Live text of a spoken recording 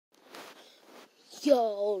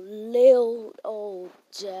Yo, Lil Old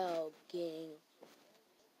Dell Gang,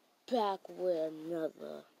 back with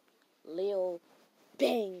another Lil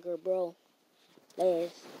banger, bro.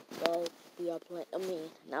 Let's go. We are playing,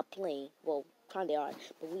 not playing, well, kinda are,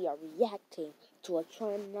 but we are reacting to a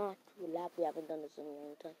Try Not to Laugh. We haven't done this in a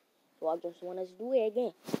long time, so I just want us to do it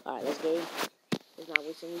again. Alright, let's get it. Let's not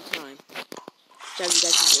waste any time. Tell you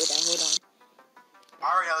guys can hear that, hold on.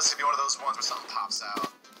 I already know this is going to be one of those ones where something pops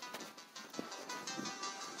out.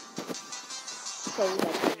 Tell you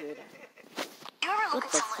guys can hear that. You ever look What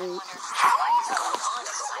at the someone and freak? wonder what is going on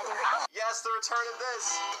inside their head? Yes, the return of this.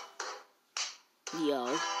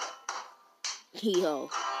 Yo. Yo,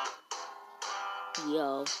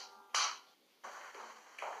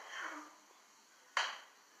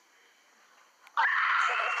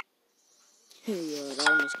 that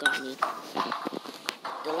almost got me.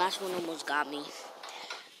 The last one almost got me.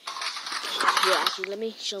 Yeah, actually, let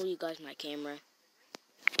me show you guys my camera.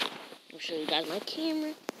 I'll show you guys my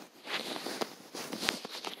camera.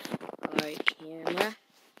 Alright, camera.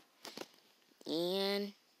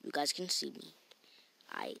 And you guys can see me.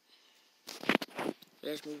 Alright.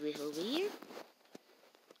 Let's move this over here.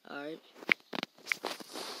 Alright.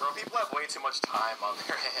 Bro, people have way too much time on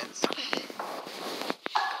their hands.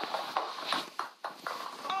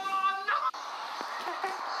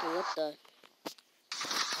 What the?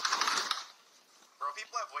 Bro,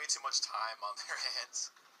 people have way too much time on their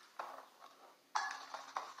hands.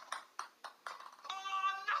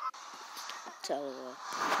 Tell her.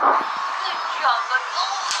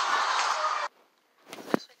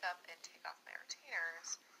 Just wake up and take off my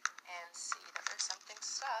retainers and see that there's something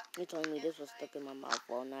stuck. You told me this was stuck in my mouth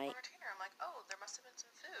all night. Retainer. I'm like, oh, there must have been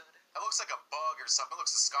some food. That looks like a bug or something. It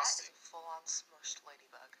looks That disgusting. is a full-on smushed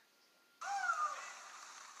ladybug.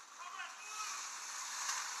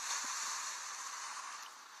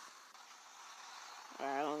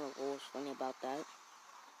 I don't know what was funny about that.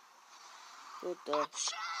 What the?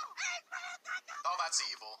 Oh, that's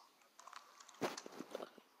evil.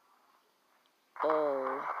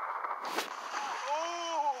 Oh.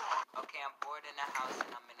 Okay, I'm bored in the house and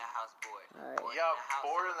I'm in the house bored. Alright. Bored Yup, in the house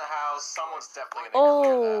bored and in the I'm house. Someone's definitely gonna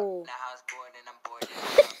clear that. Oh. in the house bored and I'm bored in the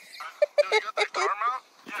house. Dude, you got that car mount?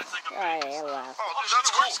 Yeah, it's like a Alright, I laugh. Oh, dude, that's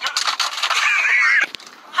cool.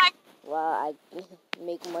 Well, I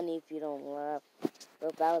make money if you don't laugh.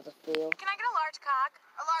 But that was a fail. Can I get a large cock?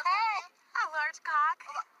 A large cock?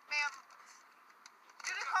 Ma'am,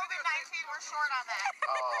 due to COVID-19, we're short on that.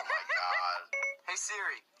 Oh my god. Hey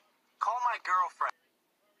Siri, call my girlfriend.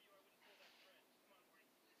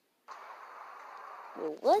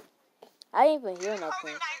 Wait, what? I didn't even hear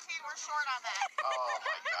nothing. COVID-19, we're short on that. Oh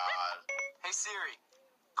my god. Hey Siri,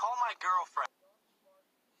 call my girlfriend.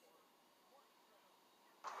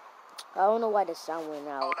 I don't know why the sound went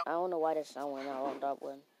out. I don't know why the sound went out on that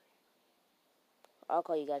one. I'll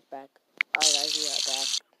call you guys back. Alright guys, we are back.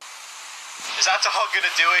 Is that dog gonna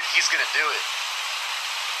do it? He's gonna do it.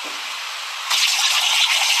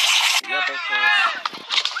 Yep, of course.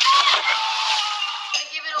 Gonna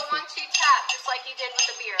give it a 1-2 tap, just like you did with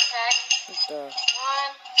the beer, okay? What the? 1,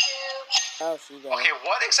 2. Oh, she did. Okay,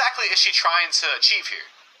 what exactly is she trying to achieve here?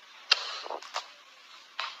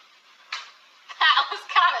 That was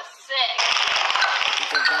kind of sick.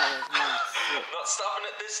 Because that was not shit. Not stopping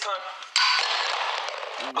it this time.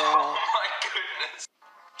 Bruh. Oh my goodness.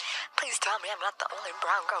 Please tell me I'm not the only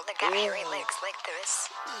brown girl that got hairy legs like this.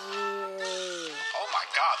 Ew. Oh my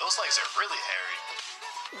god, those legs are really hairy.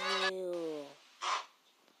 Ew.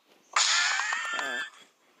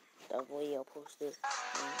 The video posted.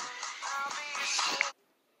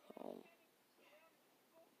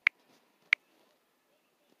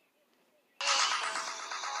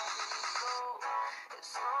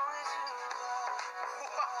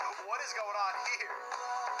 What is going on here?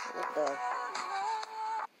 What the?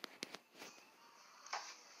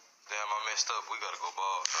 Damn, I messed up. We gotta go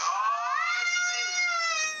bald.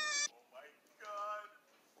 Oh my god.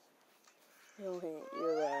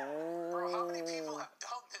 You're right. Bro, how many people have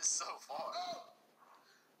done this so far?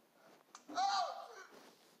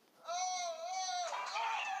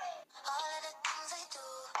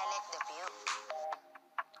 I like the view.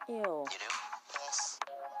 Ew. You do? Yes.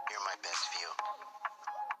 You're my best view.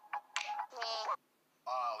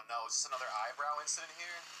 Oh no, is this another eyebrow incident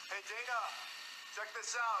here? Hey Dana, check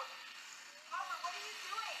this out. Papa, what are you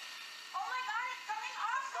doing? Oh my god, it's coming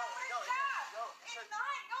off! No, It's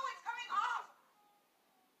not! No, it's coming off!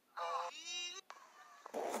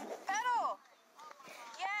 Pedal!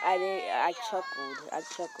 Yay! I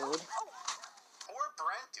chuckled. Poor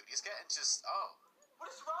Brent, dude, he's getting just, oh.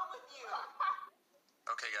 What is wrong with you?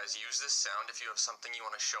 Okay guys, use this sound if you have something you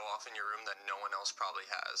want to show off in your room that no one else probably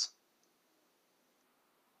has.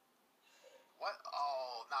 What?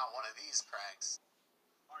 Oh, not one of these pranks.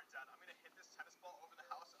 Alright, Dad, I'm gonna hit this tennis ball over the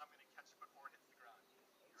house and I'm gonna catch it before it hits the ground.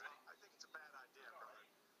 You ready? I think it's a bad idea, brother.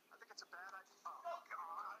 I think it's a bad idea. Oh,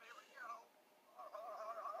 God, here we go.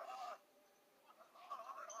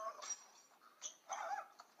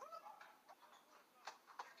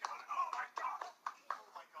 Oh, my God. Oh,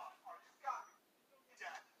 my God. Are you got me?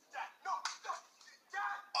 Dad, no,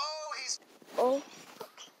 Dad. Oh, he's... Oh.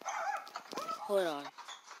 Hold on.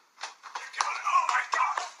 Oh, my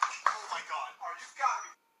God. Oh, my God. Are you got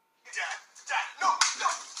me? Dad, no,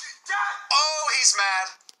 Dad. Oh, he's mad.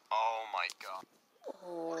 Oh, my God.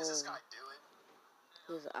 Oh. What is this guy doing?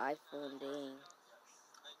 His iPhone ding.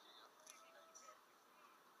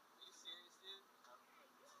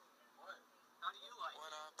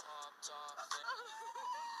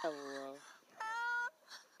 Hello.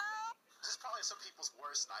 This is probably some people's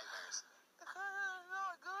worst nightmares.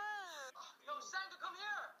 Yo, Santa, come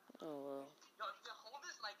here. Oh well. Yo, if you hold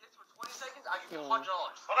this like this for 20 seconds, I'll give you Yeah. $100.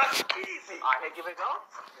 Well, that's easy. I can give it a go.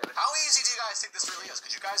 How easy do you guys think this really is?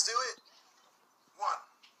 Could you guys do it? 1,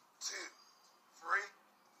 2, 3.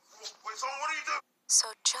 Wait, so what do you do? So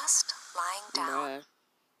just lying down, Bruh.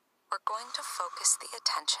 we're going to focus the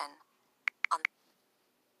attention on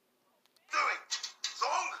Doing?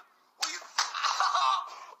 Song? What are you...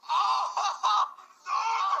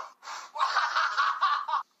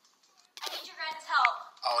 I need your guys' help.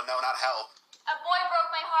 Oh, no, not help. A boy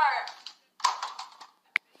broke my heart.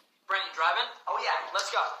 Brent, you driving? Oh, yeah, let's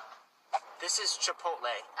go. This is Chipotle.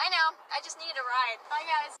 I know. I just needed a ride. Bye,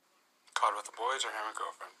 guys. Caught with the boys or hammer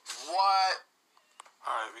girlfriend? What?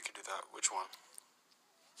 Alright, we could do that. Which one?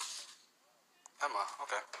 Emma,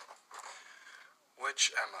 okay. Which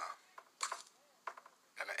Emma?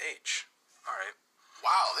 Emma H. Alright.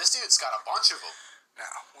 Wow, this dude's got a bunch of them.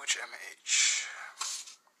 Now, which Emma H?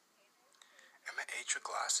 Emma H with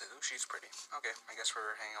glasses. Oh, she's pretty. Okay, I guess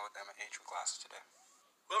we're hanging out with Emma H with glasses today.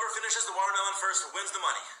 Whoever finishes the watermelon first wins the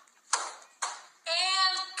money.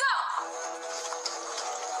 And go!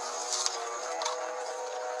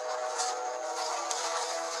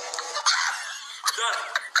 Done.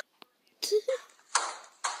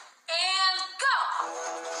 And go!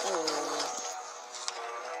 Oh.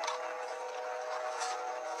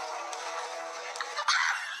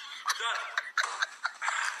 Done.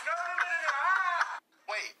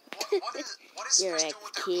 Wait, what is You're Chris a doing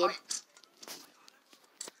with their kid. pipe?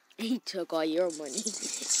 He took all your money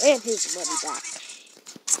and his money back.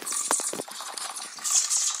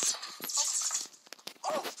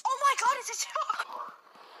 Oh my God, it's a joke.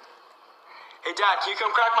 Hey, Dad, can you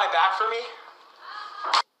come crack my back for me?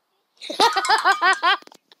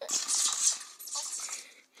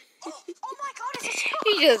 Oh my God, it's a joke.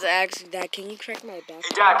 He just asked that. Can you crack my back?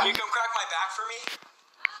 Hey, Dad, can you come crack my back for me?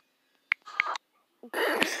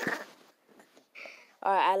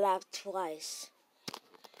 Alright, I laughed twice.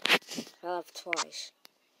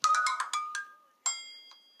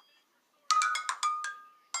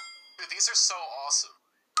 Dude, these are so awesome.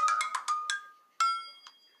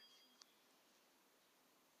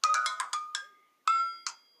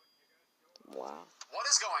 Wow. What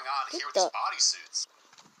is going on here with the- these bodysuits?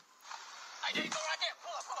 I did go right there.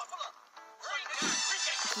 Pull up. Right there.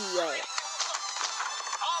 Yo.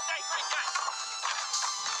 All day, great guy.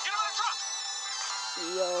 Get on the truck.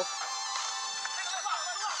 Yo.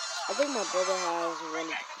 I think my brother has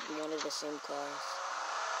one of the same cars.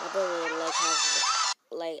 My brother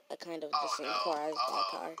has a kind of the Oh, same no. car as my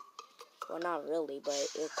car. Well, not really, but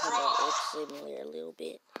it's similar a little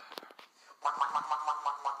bit.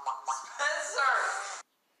 Spencer.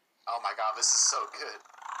 Oh my God, this is so good.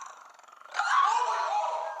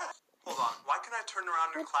 Hold on, why can I turn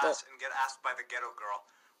around in What class and get asked by the ghetto girl?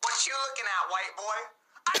 What you looking at, white boy?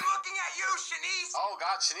 I'm looking at you, Shanice. Oh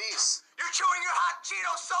God, Shanice. You're chewing your hot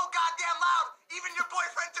Cheetos so goddamn loud. Even your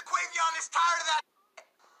boyfriend Taquavion is tired of that.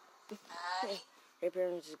 Maddie. Her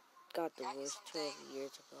parents got divorced 12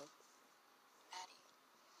 years ago. Maddie.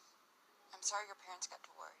 I'm sorry your parents got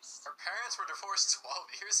divorced. Her parents were divorced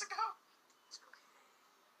 12 years ago?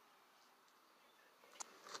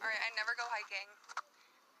 Alright, I never go hiking.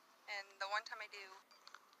 And the one time I do,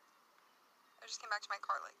 I just came back to my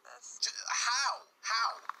car like this. How?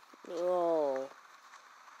 Whoa.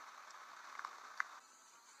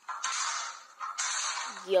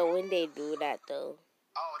 Yo, when they do that though.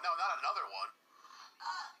 Oh no, not another one.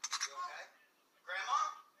 You okay? Grandma?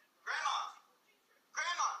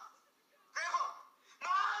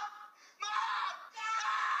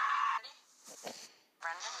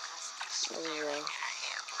 Brendan, Anyway.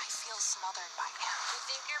 I feel smothered by him. You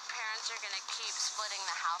think your parents sister gonna keep splitting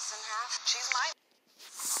the house in half? She's my...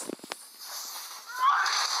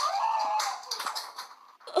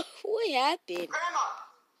 What happened? Grandma!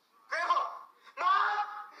 Grandma! Mom!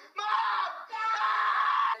 Mom!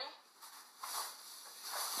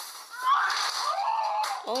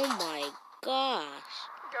 Oh my gosh.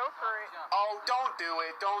 Go for it. Oh, don't do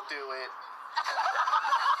it. Don't do it.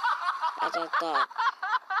 As I thought.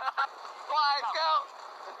 Why, go.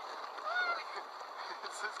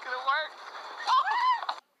 Is this gonna work?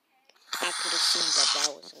 I could assume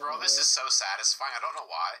that was Bro, this is so satisfying. I don't know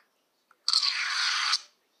why.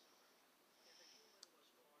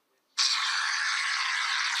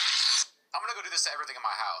 I'm gonna go do this to everything in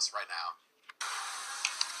my house right now.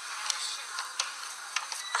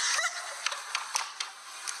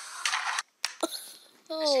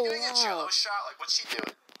 Is she Oh, doing a wow. jello shot? Like, what's she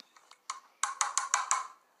doing?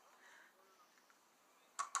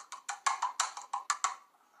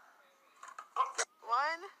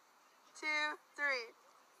 One, two, three.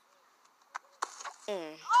 Why are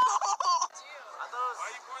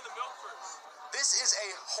you pouring the milk first? This is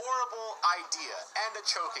a horrible idea and a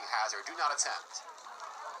choking hazard. Do not attempt.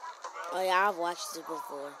 Oh yeah, I've watched it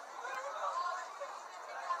before.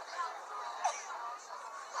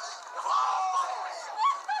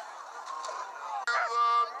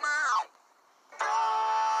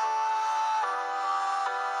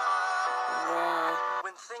 Bruh.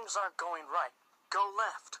 When things aren't going right, go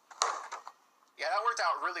left. Yeah, that worked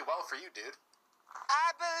out really well for you, dude.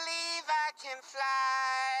 I believe I can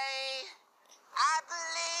fly. I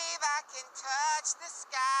believe I can touch the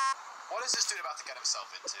sky. What is this dude about to get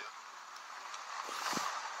himself into?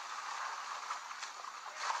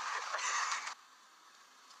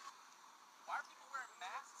 Why are people wearing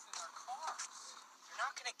masks in their cars? You're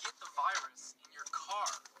not gonna get the virus in your car.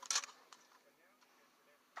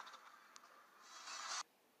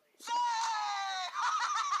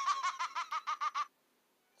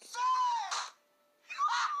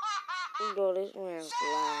 Bro, this man's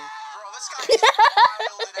lying. Bro, this guy is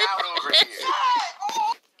wilding out over here.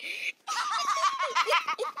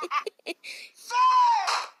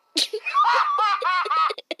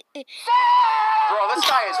 Bro, this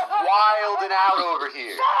guy is wilding out over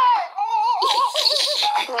here.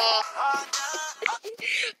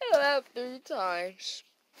 I laughed 3 times.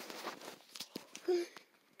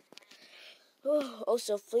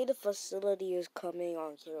 Also, Fleet Facility is coming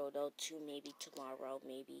on Hero though too, maybe tomorrow,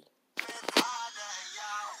 maybe.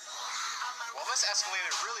 Well, this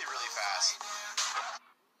escalated really, really fast.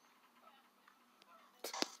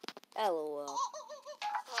 LOL.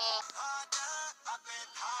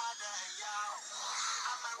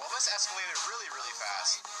 Well, this escalated really, really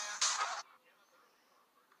fast.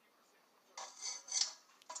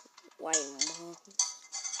 White mom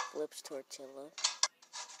flips tortilla.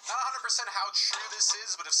 Not 100% how true this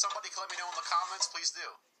is, but if somebody can let me know in the comments, please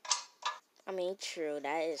do. I mean, true,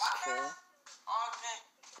 that is true.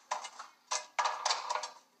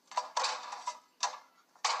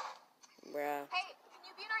 Bruh. Hey, can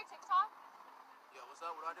you be in our TikTok? Yo, what's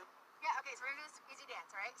up? What do I do? Yeah, okay, so we're gonna do this easy dance,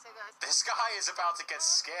 right? So it goes. This guy is about to get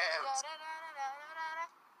scammed.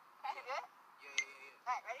 Okay, you good? Yeah.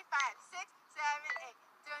 Alright, ready? 5, 6, 7, 8.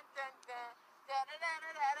 Dun dun dun. Da da da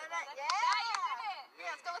da da da da. Yeah! You did it!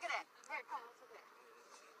 Yeah, let's go look at it. Alright, come on, let's look at it.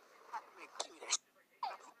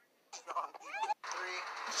 3,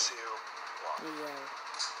 2, 1. Yeah.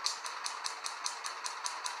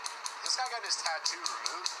 This guy got his tattoo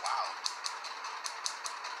removed? Wow.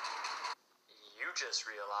 You just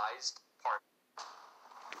realized part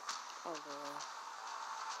Oh boy.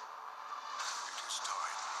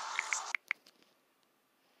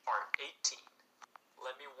 part 18.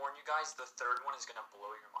 Let me warn you guys, the third one is gonna blow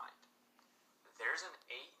your mind. There's an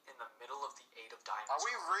 8 in the middle of the 8 of diamonds. Are we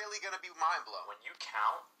really gonna be mind blown? When you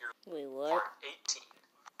count, you're Wait, what? part 18.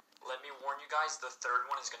 Let me warn you guys, the third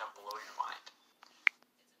one is gonna blow your mind.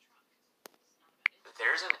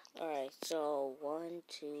 There's an Alright, so 1,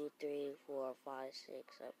 2, 3, 4, 5, 6,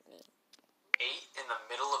 7, 8. 8 in the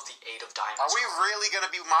middle of the 8 of diamonds. Are we really gonna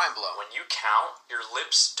be mind blown? When you count, your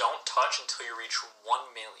lips don't touch until you reach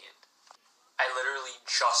 1 million. I literally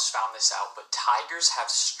just found this out, but tigers have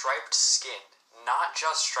striped skin, not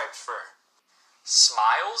just striped fur.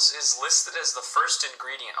 Smiles is listed as the first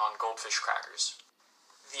ingredient on goldfish crackers.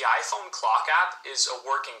 The iPhone clock app is a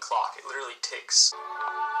working clock. It literally ticks.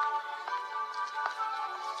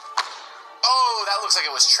 Oh, that looks like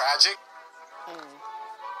it was tragic.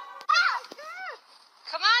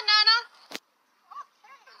 Come on, Nana.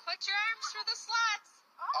 Put your arms through the slats.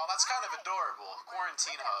 Oh, that's kind of adorable.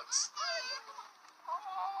 Quarantine hugs.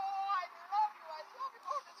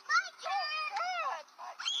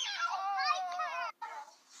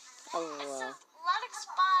 LOL. Lennox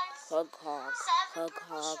buys Hug hog. 7 Hug purple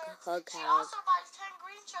hog. shirts. Hug She hog. also buys 10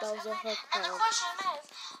 green shirts. That was a hug And the hog. question is,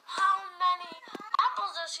 how many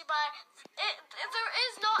apples does she buy? There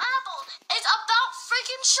is no apple. It's about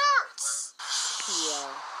freaking shirts. Yeah.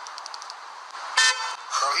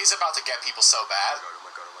 Bro, he's about to get people so bad. Oh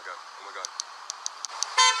my god, oh my god, oh my god.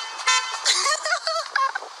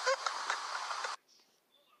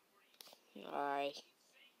 Alright.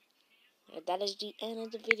 That is the end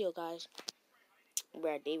of the video, guys.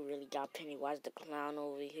 Bruh, they really got Pennywise the Clown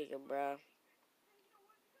over here, bruh.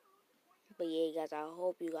 But yeah, guys, I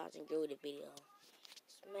hope you guys enjoyed the video.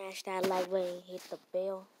 Smash that like button, hit the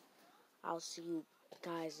bell. I'll see you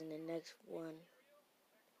guys in the next one.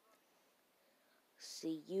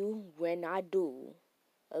 See you when I do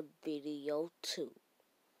a video too.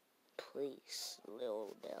 Please,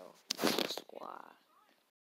 Lil Del Squad.